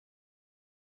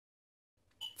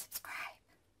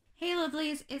Hey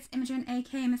lovelies, it's Imogen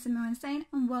aka missimoinsane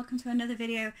and welcome to another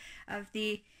video of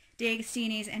the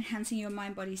D'Agostini's Enhancing Your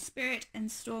Mind, Body, Spirit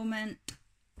installment,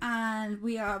 and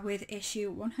we are with issue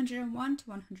 101 to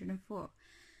 104. So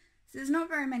there's not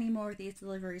very many more of these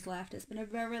deliveries left. It's been a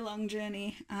very long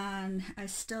journey and I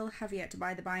still have yet to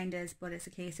buy the binders, but it's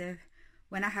a case of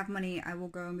when I have money I will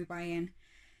go and be buying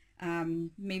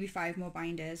maybe 5 more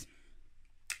binders.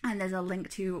 And there's a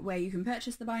link to where you can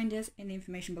purchase the binders in the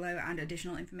information below and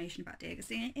additional information about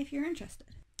D'Agostini if you're interested.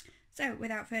 So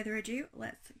without further ado,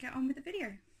 let's get on with the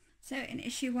video. So in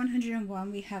issue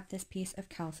 101 we have this piece of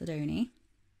chalcedony.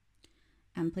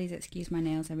 And please excuse my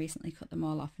nails, I recently cut them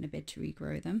all off in a bid to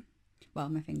regrow them. Well,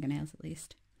 my fingernails at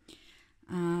least.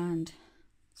 And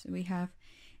so we have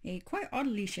a quite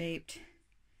oddly shaped,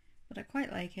 but I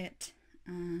quite like it.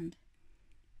 And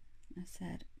I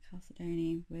said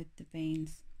chalcedony with the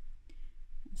veins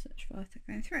and such forth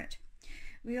going through it.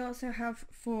 We also have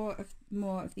 4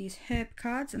 more of these herb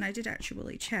cards, and I did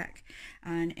actually check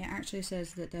and it actually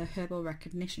says that they're herbal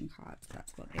recognition cards.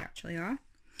 That's what they actually are.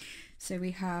 So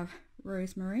we have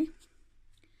rosemary,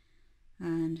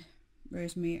 and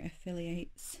rosemary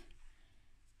affiliates,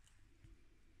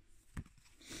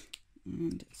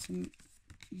 and some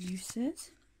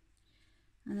uses,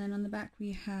 and then on the back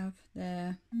we have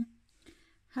their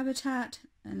habitat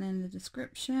and then the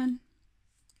description,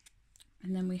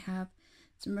 and then we have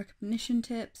some recognition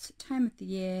tips, time of the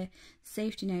year,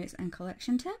 safety notes and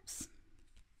collection tips.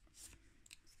 So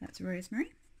that's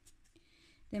rosemary.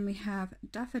 Then we have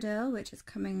daffodil, which is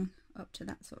coming up to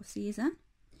that sort of season.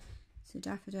 So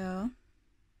daffodil,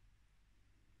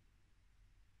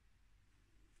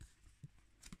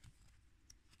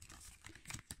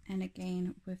 and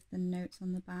again with the notes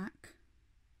on the back.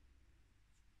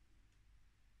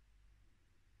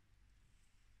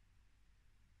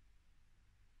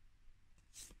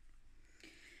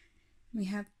 We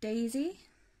have daisy,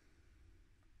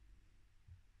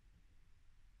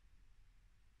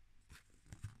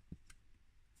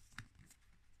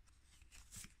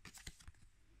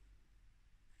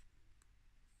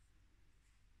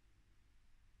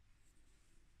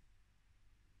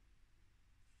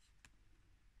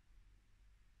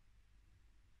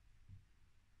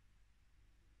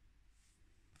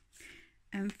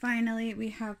 and finally we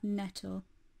have nettle,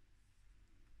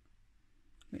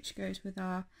 which goes with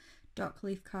our dock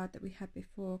leaf card that we had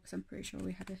before, because I'm pretty sure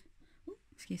we had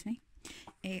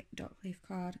a dock leaf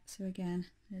card. So again,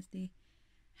 there's the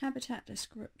habitat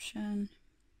description,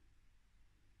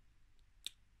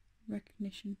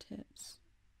 recognition tips,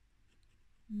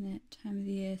 and the time of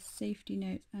the year, safety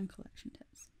notes and collection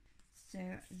tips. So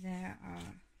there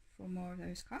are 4 more of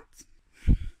those cards.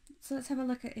 So let's have a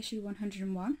look at issue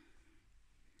 101.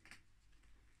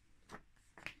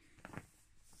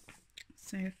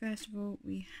 So first of all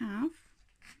we have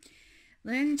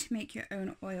learning to make your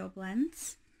own oil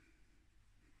blends,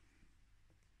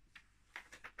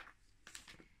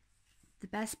 the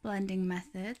best blending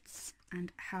methods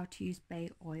and how to use bay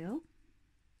oil,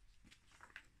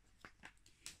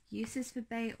 uses for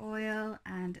bay oil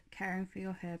and caring for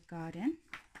your herb garden,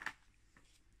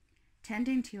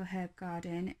 tending to your herb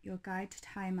garden, your guide to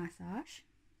Thai massage,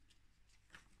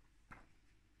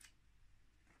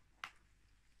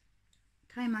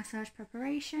 Thai massage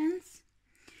preparations,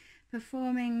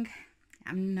 performing,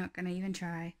 I'm not going to even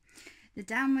try, the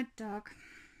downward dog,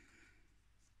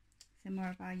 so more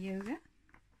of our yoga,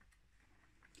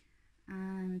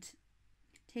 and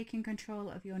taking control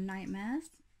of your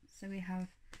nightmares. So we have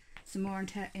some more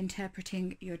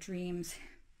interpreting your dreams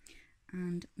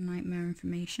and nightmare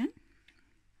information.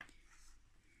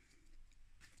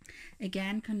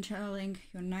 Again, controlling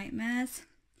your nightmares.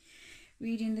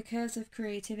 Reading the curves of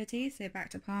creativity, so back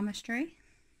to palmistry.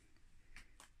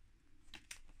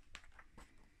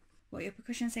 What your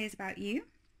percussion says about you.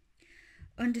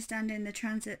 Understanding the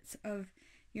transits of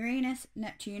Uranus,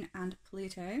 Neptune and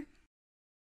Pluto.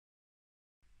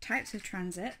 Types of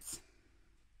transits.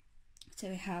 So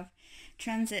we have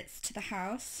transits to the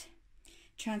house,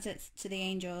 transits to the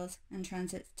angels and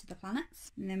transits to the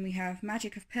planets. And then we have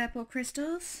magic of purple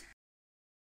crystals.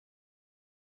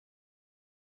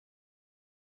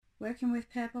 Working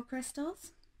with purple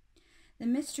crystals, the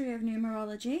mystery of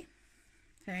numerology,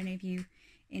 for any of you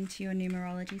into your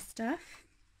numerology stuff,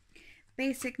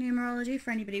 basic numerology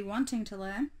for anybody wanting to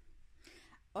learn,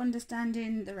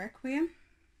 understanding the requiem,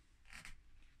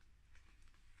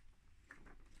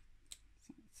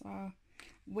 so that's our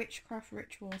witchcraft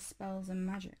rituals, spells and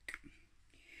magic,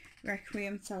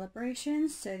 requiem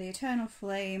celebrations, so the eternal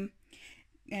flame,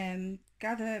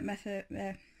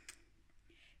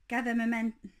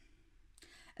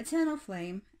 eternal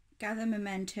flame, gather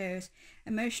mementos,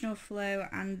 emotional flow,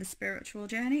 and the spiritual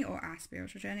journey, or our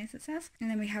spiritual journey as it says. And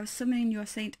then we have summoning your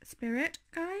saint spirit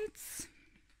guides.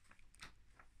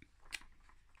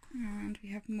 And we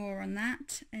have more on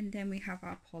that. And then we have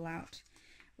our pull out,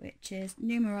 which is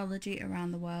numerology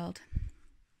around the world.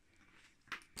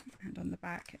 And on the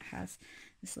back it has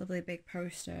this lovely big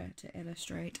poster to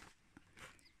illustrate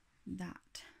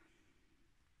that.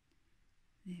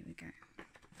 There we go.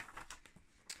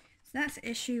 So that's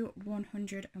issue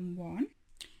 101.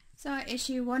 So our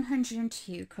issue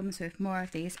 102 comes with more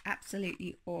of these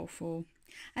absolutely awful.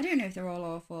 I don't know if they're all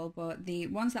awful, but the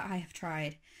ones that I have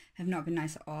tried have not been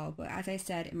nice at all. But as I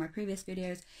said in my previous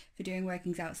videos, for doing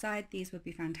workings outside, these would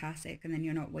be fantastic, and then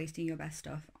you're not wasting your best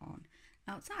stuff on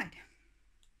outside.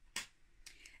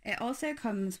 It also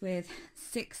comes with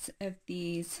 6 of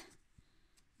these.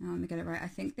 Let me get it right. I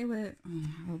think they were,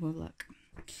 oh, we'll look.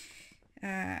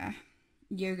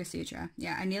 Yoga Sutra.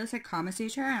 Yeah, I nearly said Kama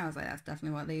Sutra, and I was like, that's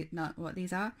definitely not what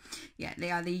these are. Yeah, they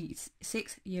are these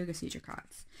 6 Yoga Sutra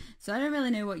cards. So I don't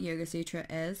really know what Yoga Sutra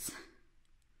is.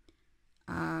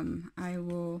 I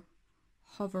will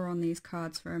hover on these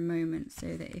cards for a moment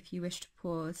so that if you wish to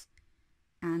pause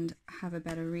and have a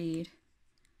better read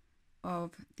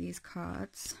of these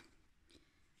cards.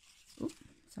 Oops,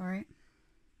 sorry.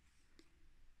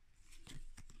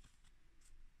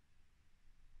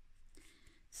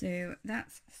 So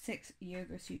that's 6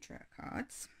 Yoga Sutra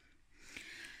cards.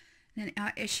 Then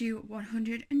our issue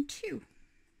 102.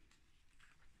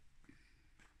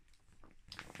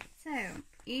 So,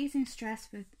 easing stress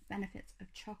with benefits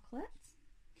of chocolates.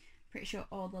 Pretty sure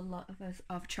all the lot of us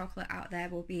of chocolate out there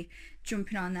will be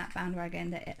jumping on that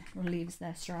bandwagon that it relieves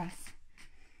their stress.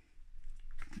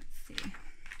 Let's see.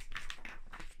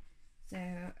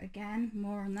 So again,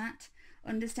 more on that.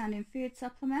 Understanding food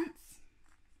supplements.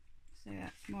 So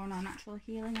that's more on our natural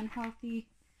healing and healthy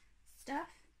stuff.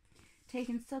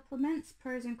 Taking supplements,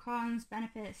 pros and cons,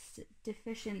 benefits,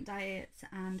 deficient diets,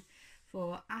 and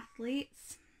for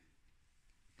athletes.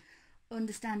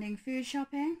 Understanding food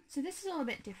shopping. So this is all a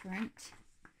bit different.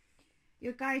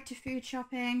 Your guide to food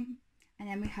shopping, and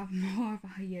then we have more of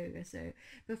our yoga. So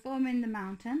performing the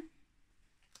mountain,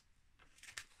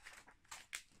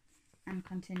 and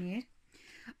continued.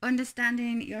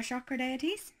 Understanding your chakra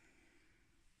deities.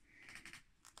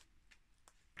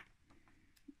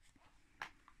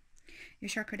 Your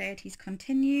chakra deities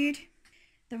continued.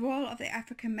 The role of the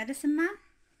African medicine man.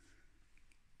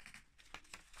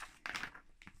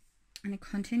 And it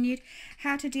continued.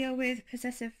 How to deal with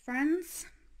possessive friends.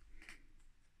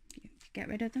 Get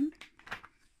rid of them.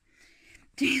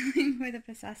 Dealing with a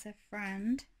possessive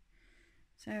friend.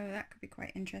 So that could be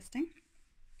quite interesting.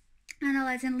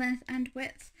 Analyzing length and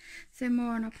width. So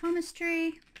more on our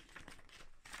palmistry.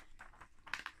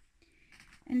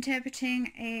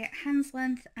 Interpreting a hand's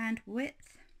length and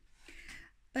width.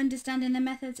 Understanding the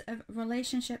methods of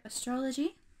relationship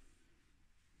astrology.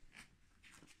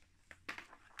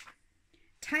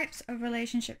 Types of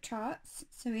relationship charts.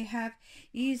 So we have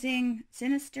using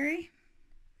synastry,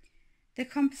 the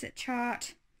composite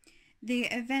chart, the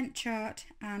event chart,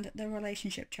 and the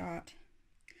relationship chart.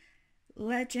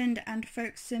 Legend and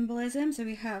folk symbolism. So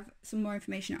we have some more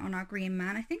information on our green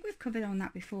man. I think we've covered on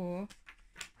that before.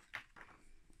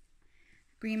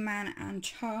 Green man and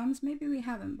charms. Maybe we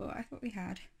haven't, but I thought we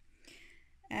had.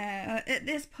 At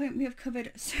this point we have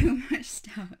covered so much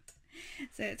stuff,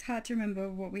 so it's hard to remember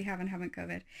what we have and haven't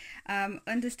covered.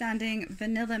 Understanding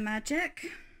vanilla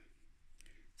magic.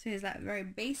 So is that very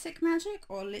basic magic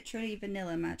or literally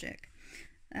vanilla magic?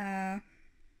 Oh,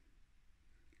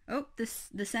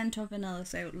 the scent of vanilla,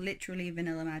 so literally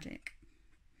vanilla magic.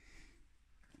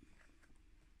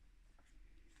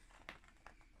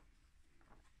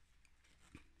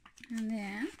 And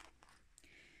then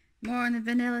more on the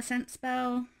vanilla scent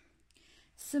spell.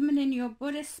 Summoning your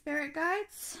Buddhist spirit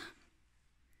guides.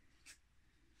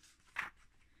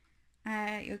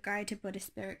 Your guide to Buddhist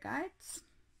spirit guides.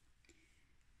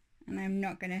 And I'm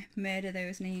not going to murder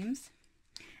those names.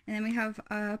 And then we have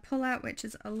a pull out, which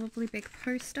is a lovely big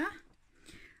poster,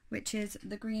 which is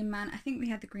the green man. I think we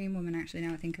had the green woman actually,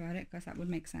 now I think about it, because that would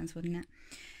make sense, wouldn't it?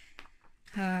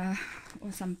 Or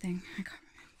something, I can't remember.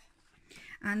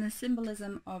 And the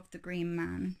symbolism of the green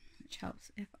man, which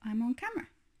helps if I'm on camera.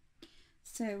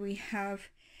 So we have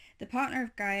the partner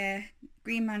of Gaia,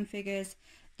 green man figures,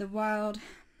 the wild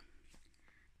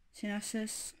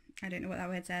Synosis, I don't know what that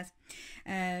word says,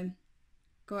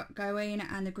 Gawain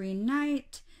and the Green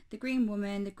Knight, the Green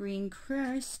Woman, the Green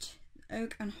Christ,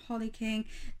 Oak and Holly King,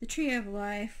 the Tree of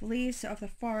Life, Leaves of the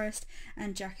Forest,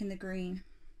 and Jack in the Green.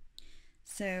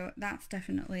 So that's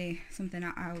definitely something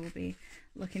that I will be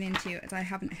looking into, as I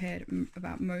haven't heard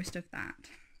about most of that.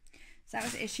 So that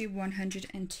was issue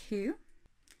 102.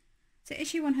 So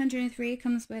issue 103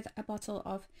 comes with a bottle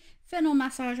of fennel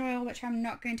massage oil, which I'm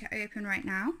not going to open right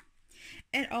now.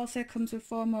 It also comes with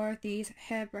 4 more of these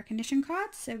herb recognition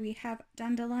cards. So we have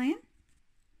dandelion,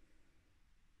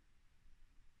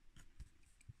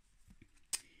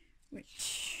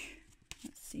 which,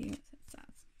 let's see what it says.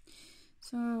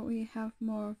 So we have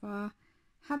more of our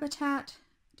habitat,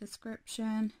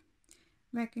 description,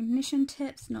 recognition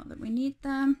tips, not that we need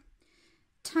them,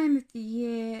 time of the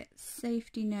year,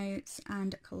 safety notes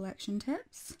and collection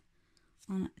tips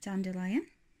on dandelion.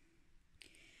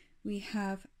 We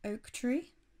have oak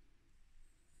tree,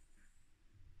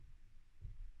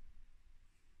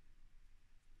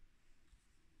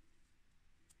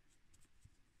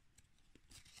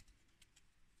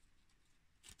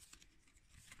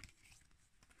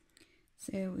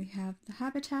 so we have the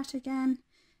habitat again,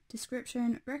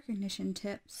 description, recognition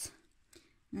tips,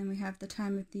 and then we have the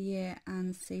time of the year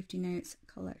and safety notes,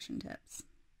 collection tips.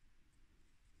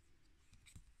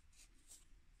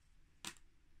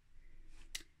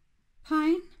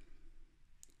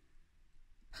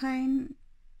 Pine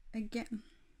again.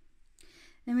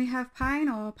 Then we have pine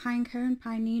or pine cone,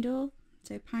 pine needle,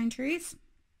 so pine trees.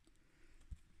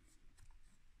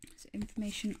 So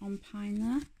information on pine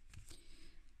there.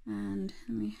 And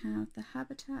we have the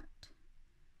habitat,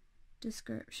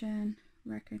 description,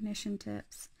 recognition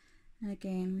tips, and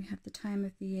again we have the time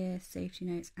of the year, safety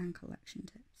notes and collection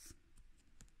tips.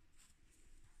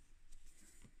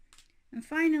 And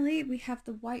finally we have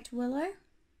the white willow,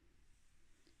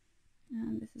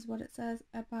 and this is what it says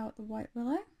about the white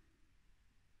willow.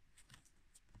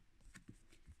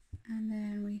 And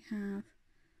then we have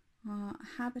our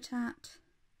habitat,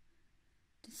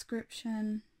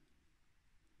 description,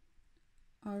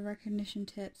 our recognition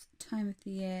tips, time of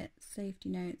the year, safety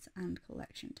notes and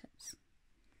collection tips.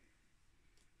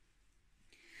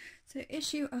 So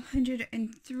issue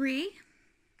 103,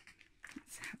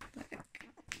 let's have a look.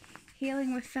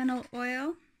 Healing with fennel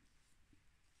oil.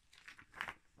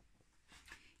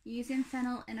 Using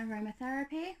fennel in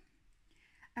aromatherapy.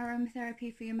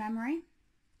 Aromatherapy for your memory.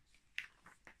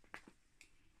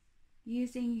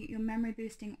 Using your memory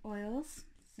boosting oils.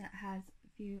 So it has a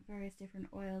few various different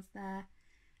oils there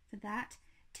for that.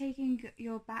 Taking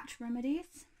your batch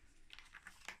remedies.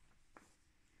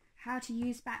 How to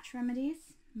use batch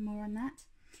remedies. More on that.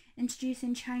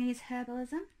 Introducing Chinese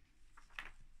herbalism.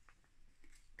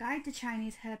 Guide to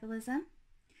Chinese herbalism.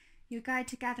 Your guide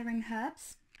to gathering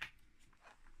herbs.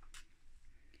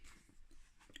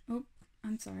 Oh,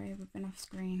 I'm sorry, we've been off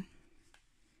screen.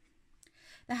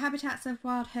 The habitats of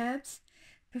wild herbs.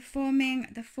 Performing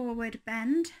the forward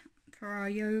bend for our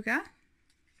yoga.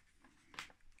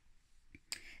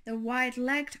 The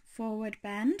wide-legged forward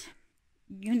bend.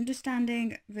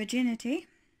 Understanding virginity.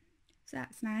 So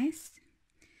that's nice.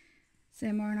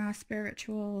 So more on our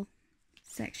spiritual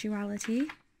sexuality.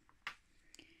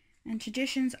 And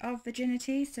traditions of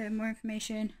virginity, so more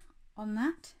information on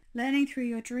that. Learning through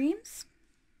your dreams.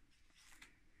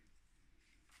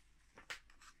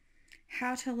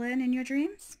 How to learn in your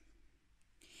dreams.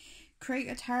 Create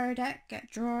your tarot deck,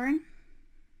 get drawing.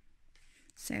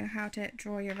 So how to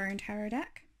draw your own tarot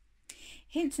deck.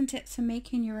 Hints and tips for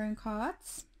making your own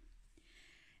cards.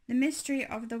 The mystery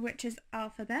of the witch's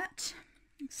alphabet.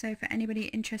 So for anybody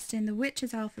interested in the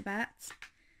witch's alphabet,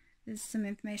 there's some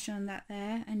information on that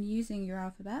there, and using your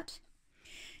alphabet.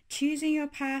 Choosing your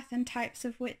path and types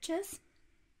of witches.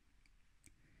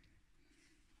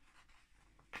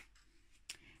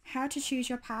 How to choose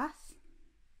your path.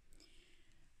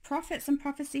 Prophets and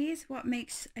prophecies, what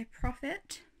makes a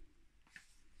prophet.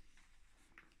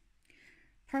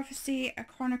 Prophecy, a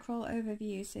chronicle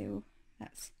overview, so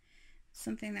that's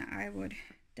something that I would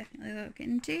definitely look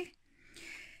into.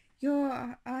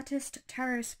 Your artist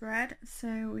tarot spread,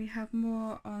 so we have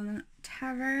more on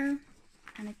tarot,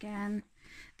 and again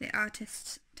the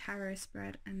artist tarot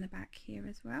spread in the back here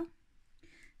as well.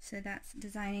 So that's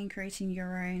designing, creating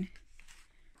your own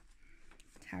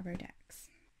tarot decks.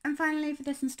 And finally for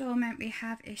this installment we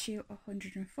have issue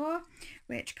 104,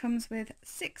 which comes with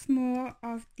 6 more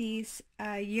of these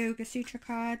Yoga Sutra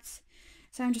cards.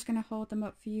 So I'm just going to hold them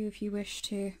up for you if you wish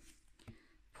to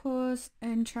pause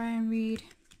and try and read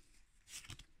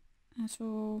at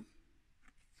all,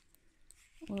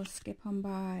 or skip on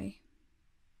by.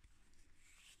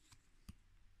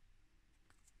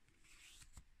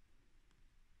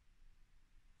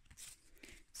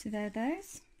 So there are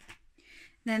those.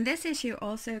 Then this issue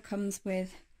also comes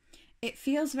with, it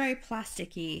feels very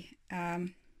plasticky,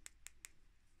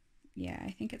 yeah,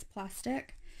 I think it's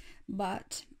plastic,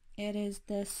 but it is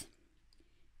this,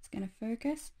 it's going to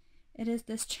focus, it is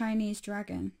this Chinese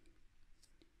dragon,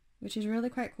 which is really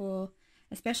quite cool,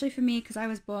 especially for me because I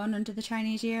was born under the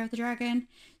Chinese year of the dragon.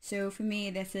 So for me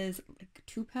this is like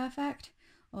too perfect,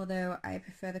 although I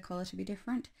prefer the colour to be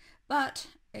different. But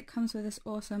it comes with this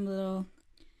awesome little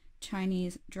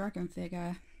Chinese dragon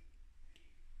figure.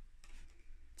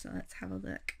 So let's have a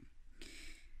look.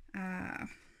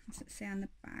 What's it say on the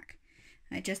back?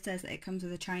 It just says that it comes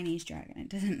with a Chinese dragon. It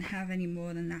doesn't have any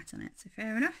more than that on it, so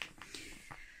fair enough.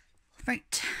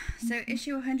 Right, so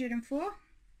issue 104,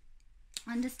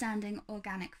 Understanding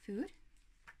Organic Food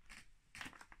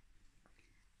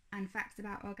and Facts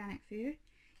about Organic Food,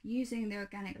 Using the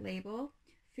Organic Label,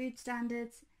 Food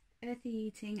Standards, Earthy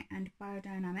Eating and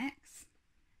Biodynamics.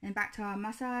 Then back to our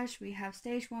massage, we have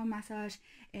stage 1 massage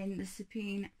in the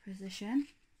supine position.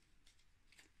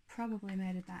 Probably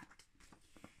made of that.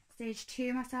 Stage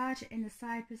 2 massage in the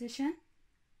side position.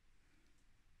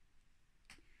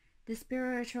 The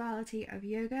spirituality of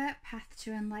yoga, path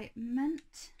to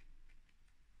enlightenment.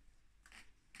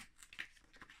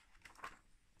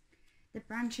 The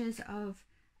branches of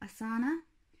asana.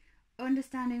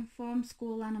 Understanding form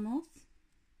school animals.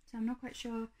 So I'm not quite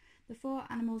sure. The 4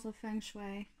 animals of feng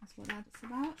shui, that's what that's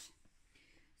about.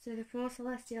 So the 4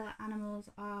 celestial animals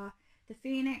are the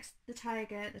phoenix, the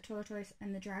tiger, the tortoise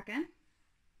and the dragon.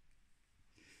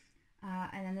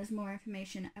 And then there's more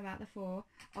information about the 4.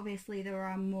 Obviously there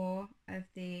are more of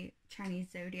the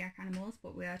Chinese zodiac animals,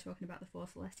 but we are talking about the 4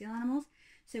 celestial animals.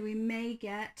 So we may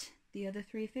get the other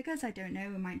 3 figures, I don't know,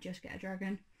 we might just get a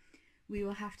dragon. We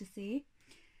will have to see.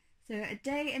 So a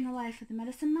day in the life of the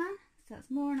medicine man. So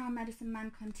that's more on our medicine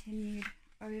man continued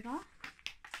over.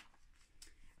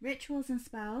 Rituals and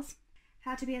spells.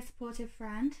 How to be a supportive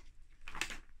friend.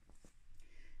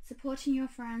 Supporting your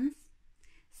friends.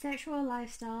 Sexual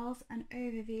lifestyles and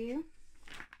overview.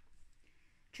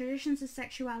 Traditions of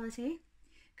sexuality.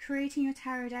 Creating your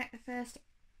tarot deck, the first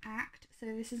act. So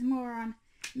this is more on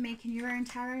making your own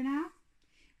tarot now.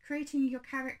 Creating your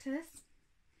characters.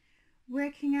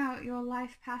 Working out your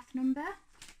life path number.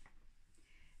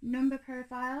 Number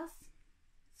profiles.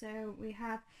 So we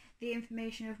have the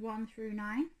information of 1 through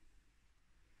 9.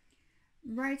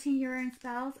 Writing your own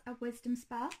spells, a wisdom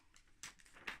spell.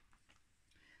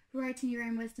 Writing your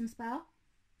own wisdom spell.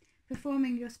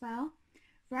 Performing your spell.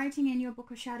 Writing in your book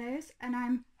of shadows. And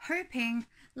I'm hoping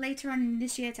later on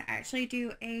this year to actually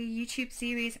do a YouTube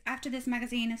series after this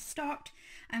magazine is stocked.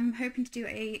 I'm hoping to do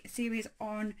a series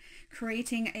on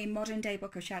creating a modern day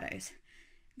book of shadows.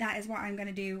 That is what I'm going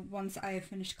to do once I've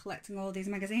finished collecting all these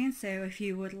magazines. So if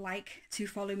you would like to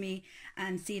follow me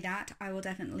and see that, I will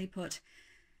definitely put,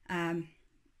 I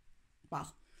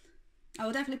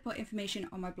will definitely put information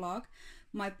on my blog.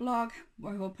 My blog,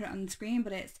 I will put it on the screen,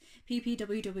 but it's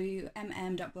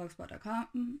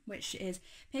ppwwmm.blogspot.com, which is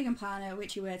Pagan Planner,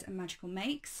 Witchy Words and Magical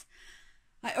Makes.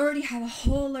 I already have a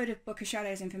whole load of Book of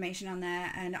Shadows information on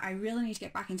there, and I really need to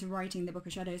get back into writing the Book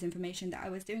of Shadows information that I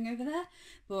was doing over there,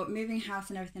 but moving house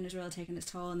and everything has really taken its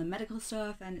toll, and the medical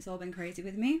stuff, and it's all been crazy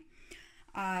with me.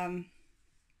 So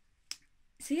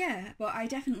yeah, but I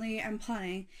definitely am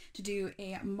planning to do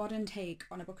a modern take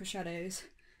on a Book of Shadows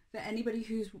for anybody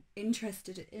who's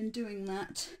interested in doing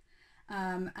that,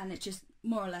 and it's just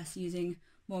more or less using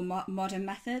more modern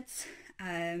methods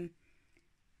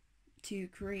to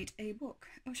create a book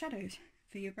of shadows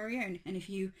for your very own. And if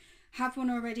you have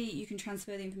one already, you can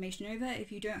transfer the information over.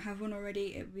 If you don't have one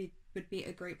already, it would be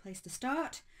a great place to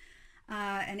start.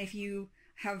 And if you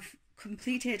have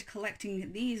completed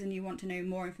collecting these and you want to know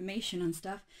more information on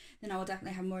stuff, then I will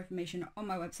definitely have more information on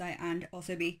my website and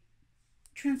also be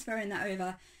transferring that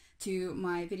over to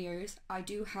my videos. I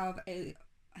do have I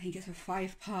think it's a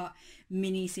 5-part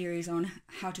mini series on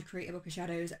how to create a book of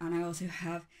shadows, and I also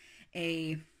have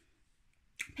a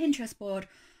Pinterest board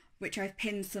which I've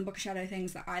pinned some Book of Shadow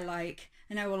things that I like,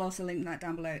 and I will also link that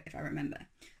down below if I remember.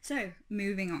 So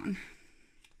moving on.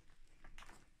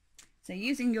 So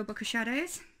using your Book of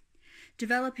Shadows,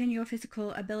 developing your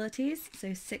physical abilities, so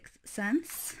 6th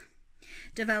sense,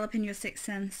 developing your 6th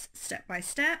sense step by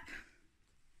step,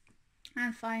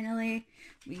 and finally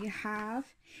we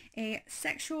have a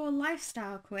sexual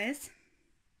lifestyle quiz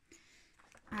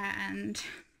and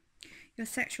your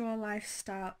sexual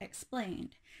lifestyle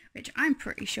explained, which I'm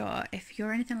pretty sure if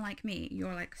you're anything like me,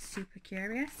 you're like super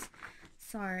curious.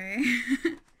 So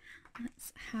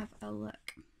let's have a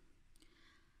look.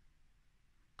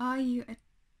 Are you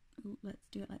let's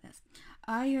do it like this.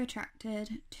 Are you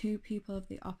attracted to people of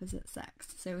the opposite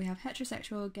sex? So we have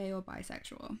heterosexual, gay or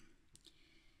bisexual.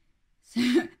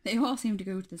 So they all seem to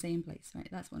go to the same place, right?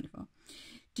 That's wonderful.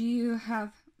 Do you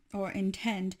have or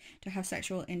intend to have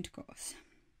sexual intercourse?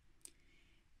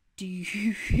 Do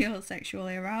you feel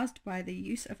sexually aroused by the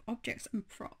use of objects and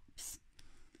props?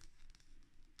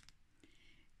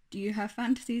 Do you have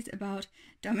fantasies about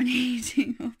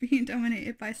dominating or being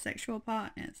dominated by sexual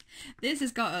partners? This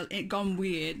has gone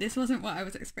weird. This wasn't what I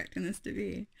was expecting this to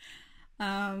be.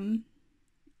 And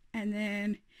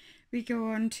then we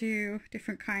go on to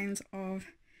different kinds of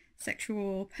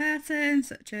sexual persons,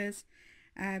 such as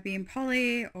being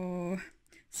poly or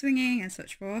swinging and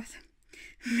such forth.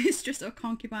 Mistress or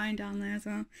concubine down there as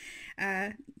well.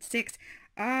 6.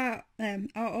 Are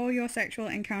all your sexual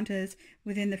encounters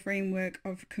within the framework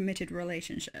of committed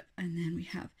relationship? And then we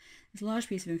have this large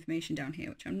piece of information down here,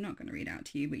 which I'm not going to read out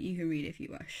to you, but you can read if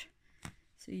you wish.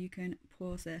 So you can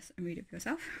pause this and read it for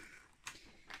yourself.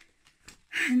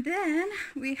 And then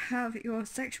we have your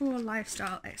sexual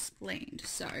lifestyle explained.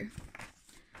 So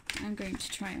I'm going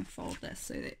to try and fold this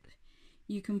so that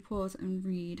you can pause and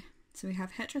read. So we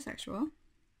have heterosexual,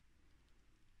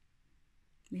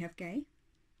 we have gay,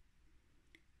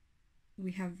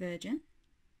 we have virgin,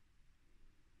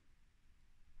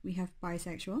 we have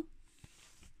bisexual,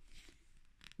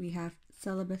 we have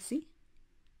celibacy,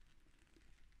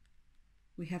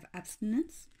 we have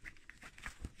abstinence,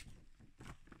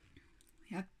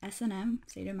 we have S&M,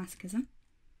 sadomasochism,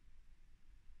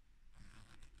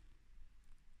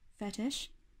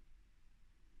 fetish,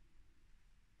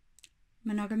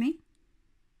 monogamy,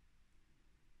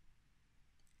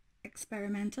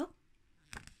 experimental,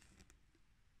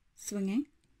 swinging,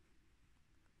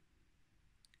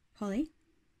 poly,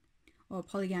 or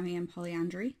polygamy and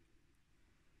polyandry,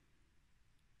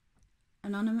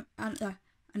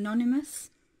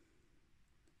 anonymous,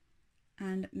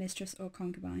 and mistress or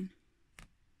concubine.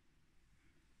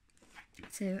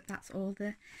 So that's all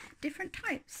the different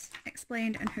types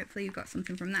explained, and hopefully you got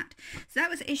something from that. So that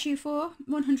was issue 4,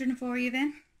 104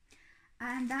 even,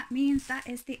 and that means that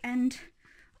is the end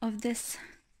of this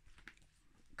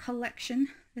collection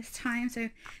this time. So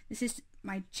this is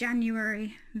my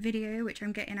January video, which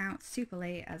I'm getting out super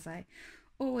late, as I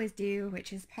always do,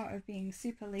 which is part of being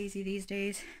super lazy these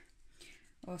days,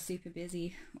 or super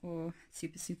busy, or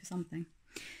super something.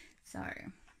 So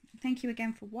thank you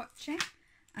again for watching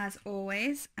as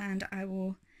always, and I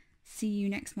will see you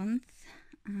next month,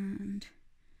 and